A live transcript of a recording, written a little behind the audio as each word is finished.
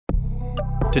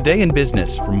Today in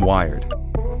Business from Wired.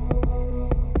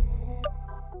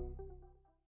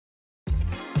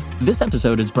 This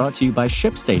episode is brought to you by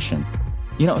ShipStation.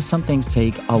 You know, some things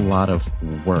take a lot of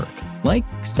work, like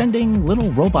sending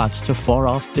little robots to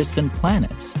far-off distant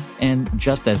planets. And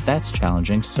just as that's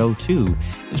challenging, so too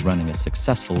is running a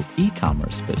successful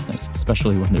e-commerce business,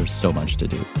 especially when there's so much to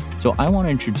do. So I want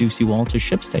to introduce you all to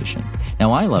ShipStation.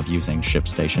 Now, I love using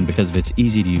ShipStation because of its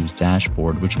easy-to-use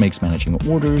dashboard, which makes managing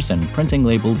orders and printing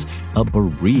labels a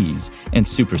breeze and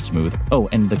super smooth. Oh,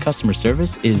 and the customer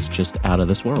service is just out of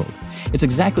this world. It's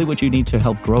exactly what you need to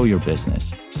help grow your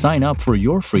business. Sign up for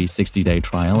your free 60-day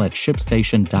trial at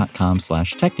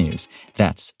shipstation.com/technews.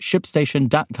 That's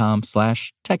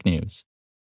shipstation.com/technews.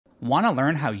 Want to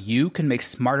learn how you can make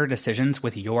smarter decisions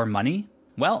with your money?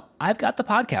 Well, I've got the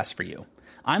podcast for you.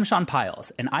 I'm Sean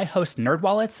Piles, and I host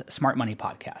NerdWallet's Smart Money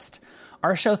Podcast.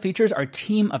 Our show features our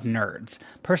team of nerds,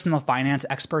 personal finance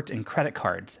experts in credit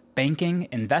cards, banking,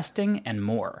 investing, and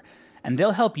more. And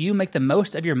they'll help you make the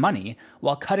most of your money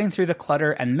while cutting through the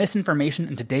clutter and misinformation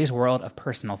in today's world of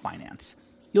personal finance.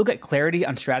 You'll get clarity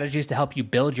on strategies to help you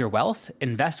build your wealth,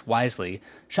 invest wisely,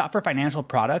 shop for financial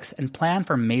products, and plan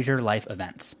for major life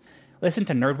events. Listen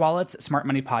to NerdWallet's Smart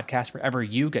Money Podcast wherever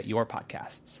you get your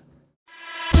podcasts.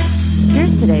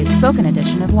 Here's today's spoken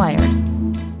edition of Wired.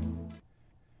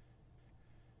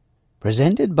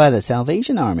 Presented by the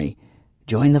Salvation Army.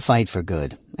 Join the fight for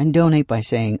good and donate by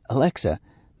saying, Alexa,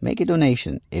 make a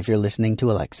donation if you're listening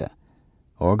to Alexa.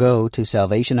 Or go to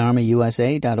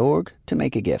salvationarmyusa.org to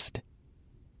make a gift.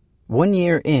 1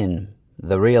 year in,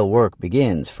 the real work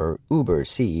begins for Uber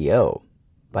CEO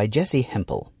by Jesse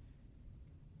Hempel.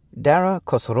 Dara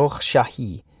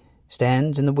Khosrowshahi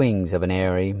stands in the wings of an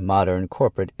airy, modern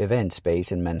corporate event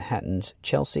space in Manhattan's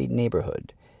Chelsea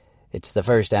neighborhood. It's the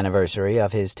first anniversary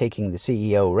of his taking the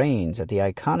CEO reins at the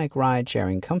iconic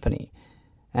ride-sharing company,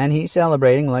 and he's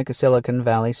celebrating like a Silicon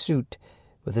Valley suit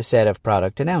with a set of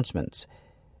product announcements.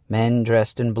 Men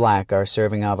dressed in black are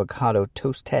serving avocado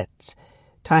toastettes,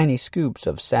 tiny scoops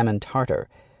of salmon tartar,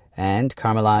 and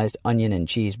caramelized onion and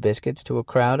cheese biscuits to a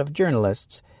crowd of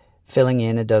journalists filling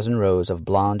in a dozen rows of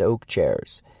blonde oak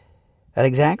chairs. At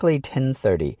exactly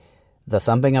 10:30, the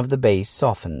thumping of the bass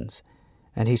softens,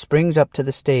 and he springs up to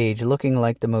the stage looking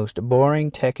like the most boring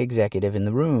tech executive in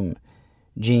the room.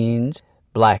 Jeans,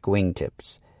 black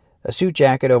wingtips, a suit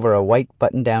jacket over a white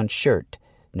button-down shirt,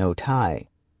 no tie.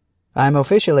 "I'm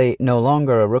officially no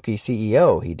longer a rookie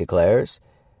CEO," he declares,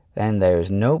 "and there's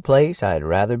no place I'd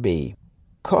rather be."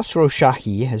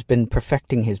 Khosrowshahi has been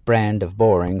perfecting his brand of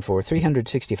boring for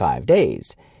 365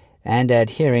 days, and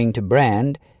adhering to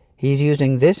brand, he's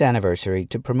using this anniversary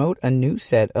to promote a new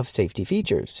set of safety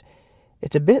features.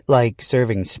 It's a bit like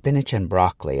serving spinach and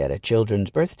broccoli at a children's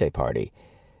birthday party.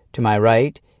 To my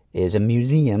right is a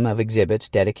museum of exhibits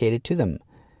dedicated to them.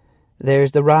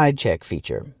 There's the ride check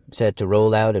feature, set to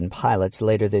roll out in pilots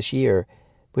later this year,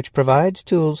 which provides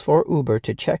tools for Uber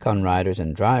to check on riders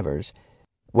and drivers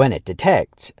when it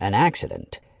detects an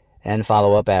accident, and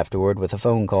follow up afterward with a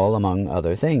phone call, among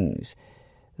other things.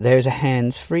 There's a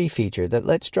hands-free feature that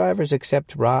lets drivers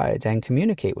accept rides and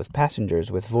communicate with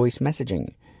passengers with voice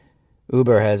messaging.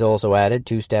 Uber has also added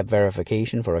two-step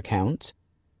verification for accounts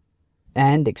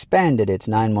and expanded its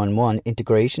 911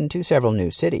 integration to several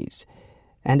new cities.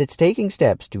 And it's taking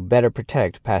steps to better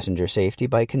protect passenger safety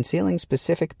by concealing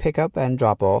specific pickup and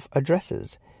drop-off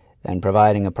addresses and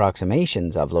providing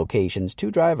approximations of locations to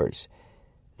drivers.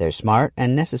 They're smart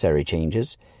and necessary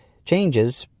changes,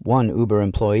 one Uber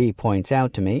employee points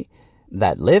out to me,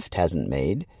 that Lyft hasn't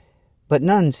made, but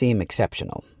none seem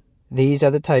exceptional. These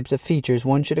are the types of features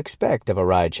one should expect of a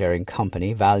ride-sharing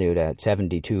company valued at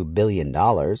 $72 billion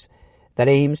that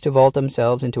aims to vault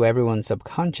themselves into everyone's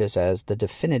subconscious as the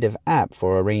definitive app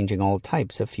for arranging all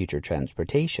types of future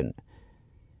transportation.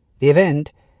 The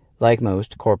event, like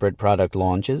most corporate product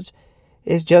launches,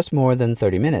 is just more than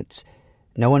 30 minutes.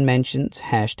 No one mentions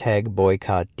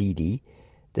 #BoycottDidi,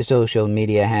 the social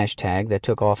media hashtag that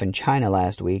took off in China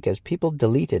last week as people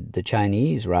deleted the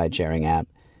Chinese ride-sharing app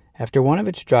after one of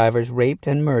its drivers raped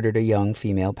and murdered a young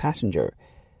female passenger.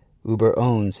 Uber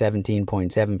owns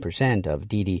 17.7% of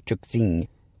Didi Chuxing.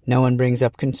 No one brings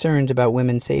up concerns about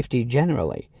women's safety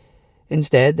generally.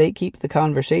 Instead, they keep the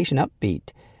conversation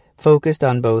upbeat, focused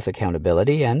on both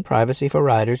accountability and privacy for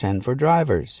riders and for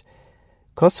drivers.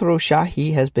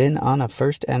 Khosrowshahi has been on a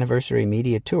first anniversary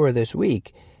media tour this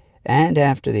week, and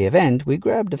after the event, we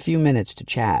grabbed a few minutes to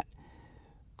chat.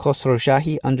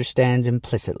 Khosrowshahi understands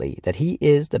implicitly that he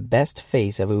is the best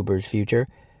face of Uber's future,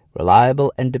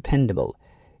 reliable and dependable.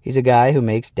 He's a guy who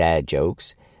makes dad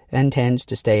jokes and tends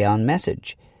to stay on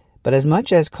message, But as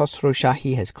much as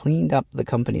Khosrowshahi has cleaned up the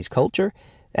company's culture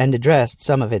and addressed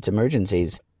some of its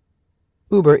emergencies,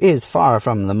 Uber is far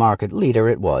from the market leader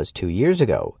it was 2 years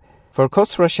ago. For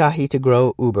Khosrowshahi to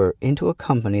grow Uber into a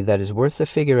company that is worth the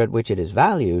figure at which it is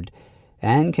valued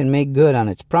and can make good on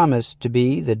its promise to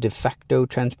be the de facto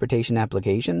transportation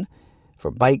application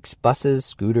for bikes, buses,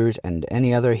 scooters, and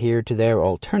any other here-to-there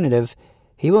alternative,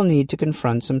 he will need to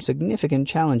confront some significant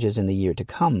challenges in the year to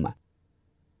come.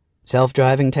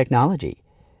 Self-driving technology.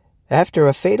 After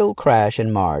a fatal crash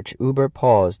in March, Uber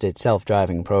paused its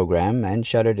self-driving program and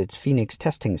shuttered its Phoenix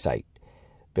testing site,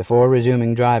 before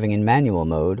resuming driving in manual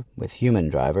mode, with human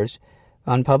drivers,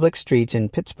 on public streets in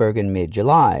Pittsburgh in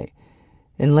mid-July.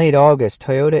 In late August,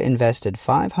 Toyota invested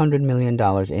 $500 million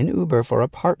in Uber for a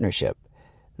partnership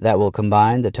that will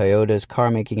combine the Toyota's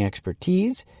car-making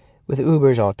expertise with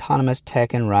Uber's autonomous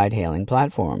tech and ride-hailing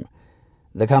platform.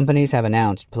 The companies have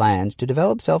announced plans to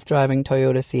develop self-driving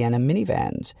Toyota Sienna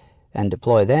minivans and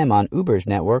deploy them on Uber's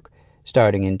network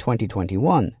starting in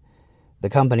 2021. The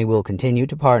company will continue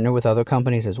to partner with other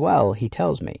companies as well, he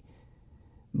tells me.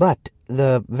 But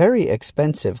the very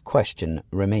expensive question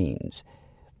remains.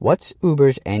 What's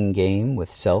Uber's endgame with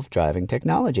self-driving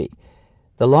technology?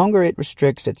 The longer it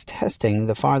restricts its testing,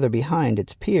 the farther behind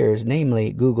its peers,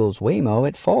 namely Google's Waymo,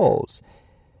 it falls.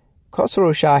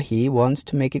 Khosrowshahi wants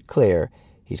to make it clear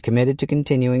he's committed to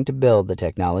continuing to build the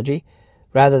technology,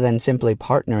 rather than simply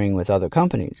partnering with other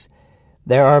companies.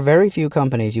 There are very few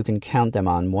companies, you can count them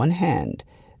on one hand,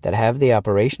 that have the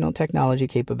operational technology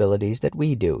capabilities that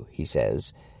we do, he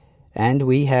says. And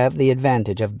we have the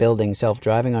advantage of building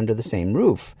self-driving under the same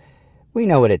roof. We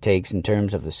know what it takes in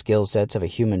terms of the skill sets of a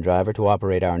human driver to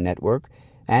operate our network,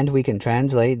 and we can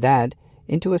translate that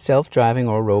into a self-driving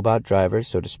or robot driver,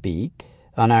 so to speak,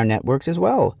 on our networks as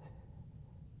well.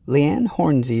 Leanne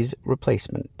Hornsey's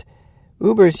replacement.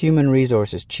 Uber's human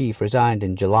resources chief resigned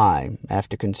in July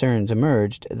after concerns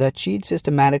emerged that she'd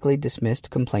systematically dismissed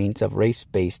complaints of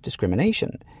race-based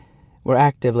discrimination. We're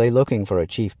actively looking for a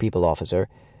chief people officer,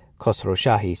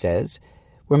 Khosrowshahi says.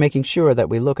 We're making sure that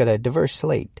we look at a diverse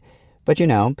slate. But you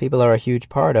know, people are a huge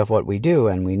part of what we do,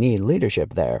 and we need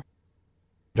leadership there.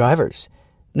 Drivers.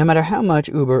 No matter how much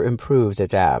Uber improves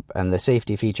its app, and the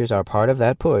safety features are part of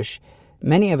that push,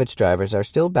 many of its drivers are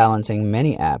still balancing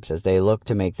many apps as they look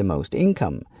to make the most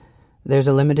income. There's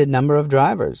a limited number of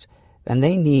drivers, and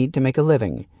they need to make a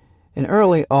living. In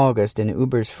early August, in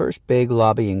Uber's first big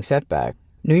lobbying setback,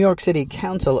 New York City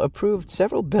Council approved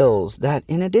several bills that,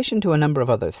 in addition to a number of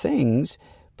other things,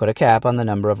 put a cap on the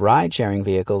number of ride-sharing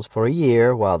vehicles for a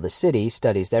year while the city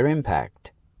studies their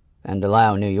impact, and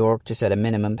allow New York to set a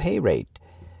minimum pay rate,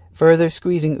 further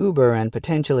squeezing Uber and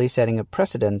potentially setting a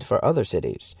precedent for other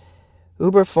cities.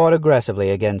 Uber fought aggressively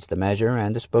against the measure,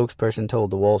 and a spokesperson told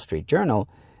the Wall Street Journal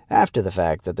after the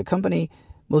fact that the company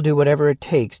will do whatever it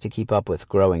takes to keep up with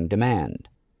growing demand.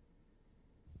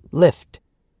 Lyft.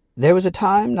 There was a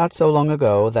time not so long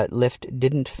ago that Lyft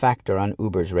didn't factor on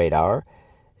Uber's radar.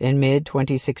 In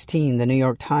mid-2016, the New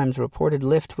York Times reported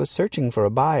Lyft was searching for a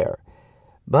buyer.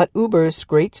 But Uber's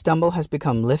great stumble has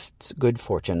become Lyft's good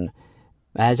fortune.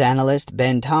 As analyst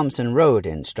Ben Thompson wrote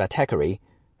in Stratechery,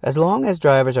 as long as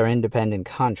drivers are independent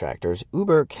contractors,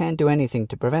 Uber can't do anything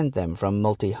to prevent them from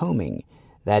multi-homing,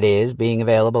 that is, being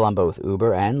available on both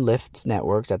Uber and Lyft's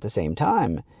networks at the same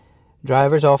time.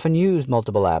 Drivers often use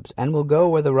multiple apps and will go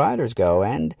where the riders go,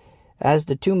 and, as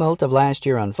the tumult of last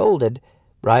year unfolded,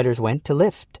 riders went to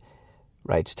Lyft.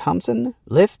 Writes Thompson,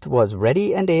 Lyft was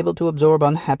ready and able to absorb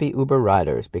unhappy Uber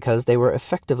riders because they were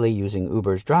effectively using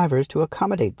Uber's drivers to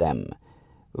accommodate them.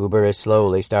 Uber is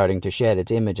slowly starting to shed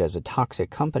its image as a toxic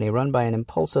company run by an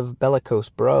impulsive, bellicose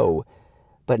bro.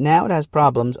 But now it has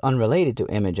problems unrelated to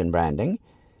image and branding.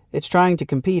 It's trying to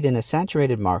compete in a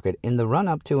saturated market in the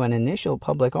run-up to an initial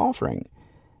public offering.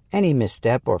 Any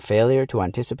misstep or failure to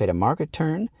anticipate a market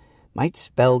turn might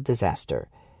spell disaster.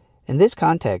 In this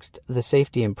context, the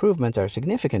safety improvements are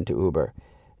significant to Uber.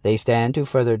 They stand to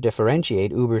further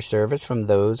differentiate Uber's service from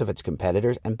those of its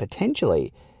competitors and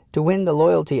potentially to win the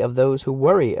loyalty of those who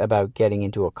worry about getting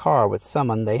into a car with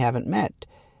someone they haven't met.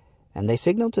 And they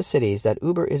signal to cities that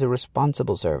Uber is a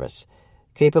responsible service,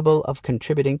 capable of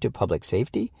contributing to public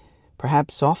safety,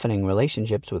 perhaps softening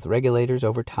relationships with regulators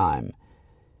over time.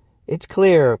 It's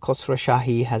clear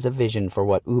Khosrowshahi has a vision for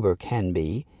what Uber can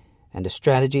be, and a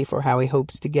strategy for how he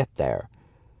hopes to get there.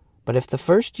 But if the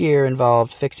first year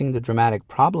involved fixing the dramatic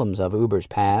problems of Uber's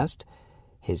past,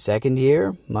 his second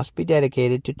year must be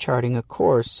dedicated to charting a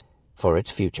course for its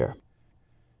future.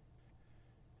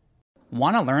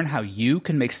 Want to learn how you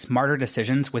can make smarter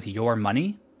decisions with your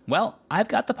money? Well, I've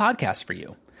got the podcast for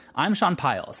you. I'm Sean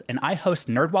Piles, and I host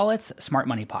NerdWallet's Smart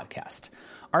Money Podcast.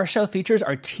 Our show features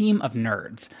our team of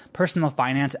nerds, personal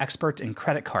finance experts in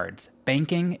credit cards,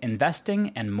 banking,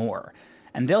 investing, and more.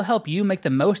 And they'll help you make the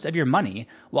most of your money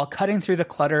while cutting through the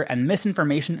clutter and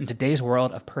misinformation in today's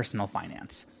world of personal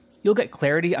finance. You'll get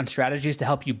clarity on strategies to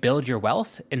help you build your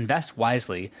wealth, invest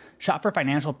wisely, shop for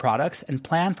financial products, and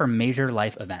plan for major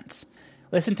life events.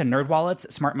 Listen to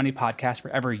NerdWallet's Smart Money Podcast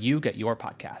wherever you get your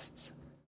podcasts.